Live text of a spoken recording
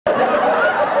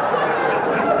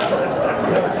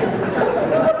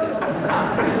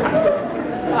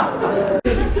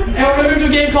going to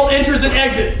move to a game called Enters and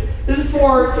Exits. This is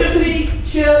for Tiffany,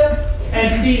 Chip,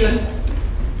 and Steven.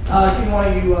 Steven, why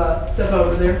don't you step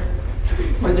over there?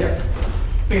 Right there.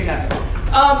 Fantastic.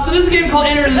 So this is a game called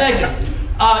Enters and Exits.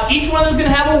 Each one of them is going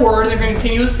to have a word, and they're going to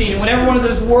continue a scene. And whenever one of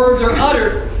those words are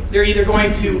uttered, they're either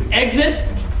going to exit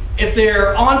if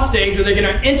they're on stage, or they're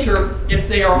going to enter if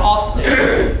they are off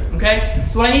stage. Okay?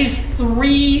 So what I need is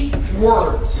 3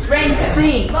 words. Raincoat,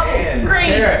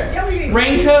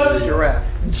 Giraffe.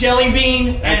 jelly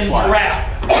bean, and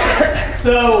giraffe.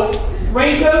 So,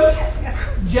 raincoat,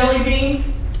 jelly bean,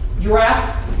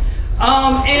 giraffe.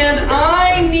 And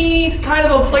I need kind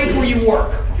of a place where you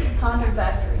work. Condom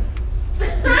factory.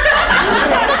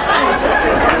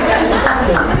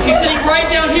 She's sitting right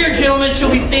down here, gentlemen.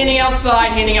 She'll be standing outside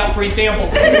handing out free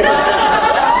samples. So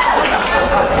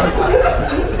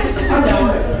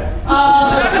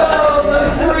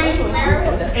those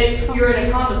 3, you're in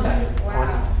a condom factory.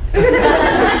 Wow.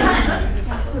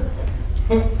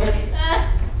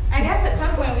 I guess at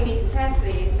some point we need to test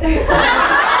these.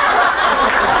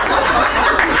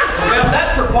 Well,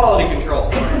 that's for quality control.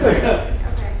 Okay.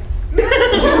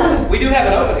 We do have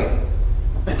an opening.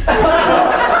 Can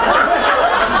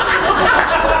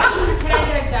I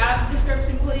get a job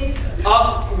description, please?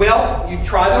 Well, you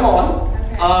try them on.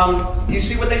 Okay. You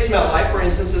see what they smell like. For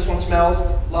instance, this one smells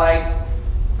like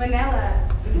Vanilla.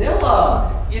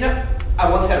 vanilla. You know, I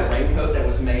once had a raincoat that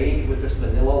was made with this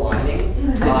vanilla lining.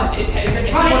 Honey,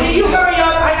 can you hurry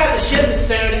up? I got the shipment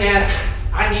soon, and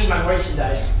I need my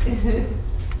merchandise. What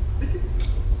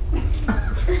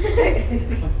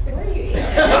are you eating?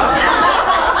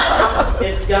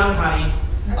 It's gum, honey.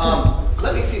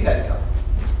 Let me see that gum.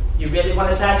 You really want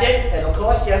to touch it? It'll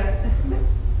cost you.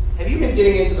 Have you been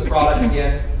getting into the product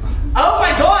again? Oh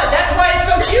my God, that's why it's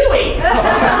so chewy.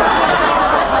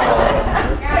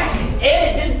 And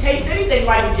it didn't taste anything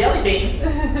like a jelly bean.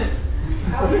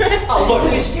 Oh,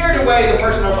 look, you scared away the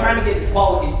person I was trying to get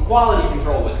quality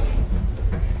control with.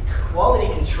 Quality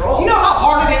control? You know how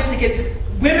hard it is to get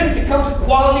women to come to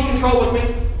quality control with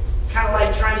me? Kind of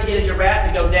like trying to get a giraffe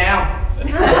to go down.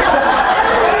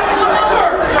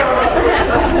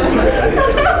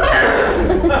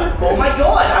 Oh my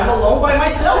God, I'm alone by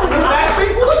myself in a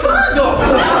factory full of condoms.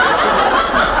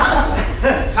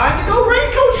 Time to go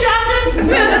raincoat shopping.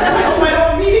 I hope I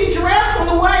don't meet any giraffes on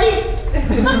the way.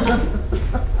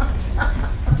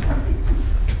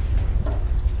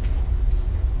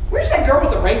 Where's that girl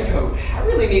with the raincoat? I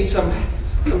really need some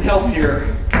help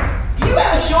here. Do you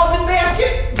have a shopping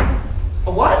basket?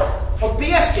 A what? A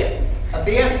basket. A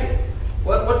basket.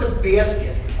 What's a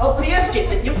basket? A basket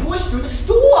that you push through the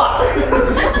store.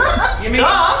 You mean?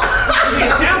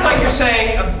 It sounds like you're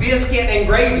saying a biscuit and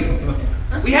gravy.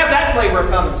 We have that flavor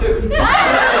coming too.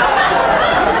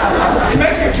 It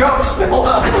makes your joke smell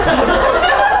up.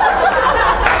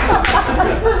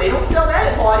 They don't sell that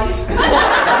at parties.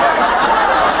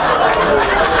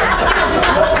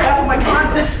 Half of my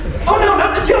condoms. Oh no,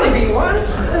 not the jelly bean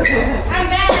ones. I'm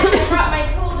mad that I brought my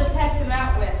tool to test him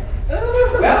out with.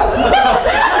 Well,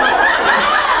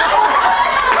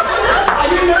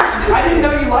 I didn't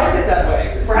know you liked it that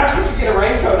way. Perhaps we could get a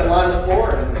raincoat and line the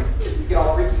floor and get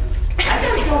all freaky. I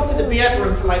gotta go up to the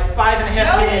bathroom for like 5.5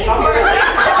 minutes. I'll be right back.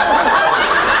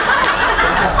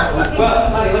 Well,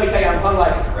 honey, let me tell you, I'm hung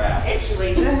like a giraffe.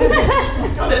 Actually,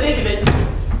 come to think of it,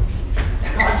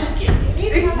 I'm just kidding.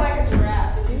 You sound like a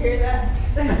giraffe. Did you hear that?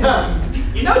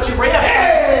 You know, giraffes.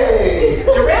 Hey!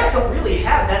 Giraffes don't really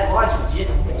have that large of a jit.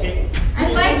 I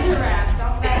like giraffes.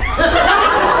 Don't back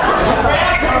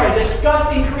Giraffes are a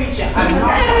disgusting creature. I'm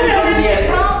not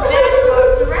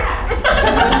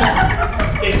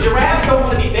giraffe. If giraffes don't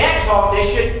want to be back talk, they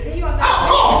should. Do you want that?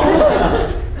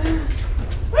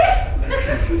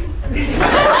 I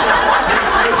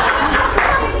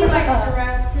think he likes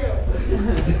giraffes too.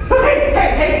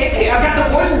 Hey, I got the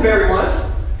boysenberry ones.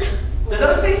 Do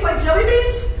those taste like jelly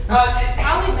beans?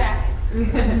 I'll be back.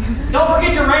 Don't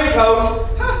forget your raincoat.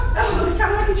 That looks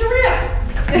kind of like a giraffe.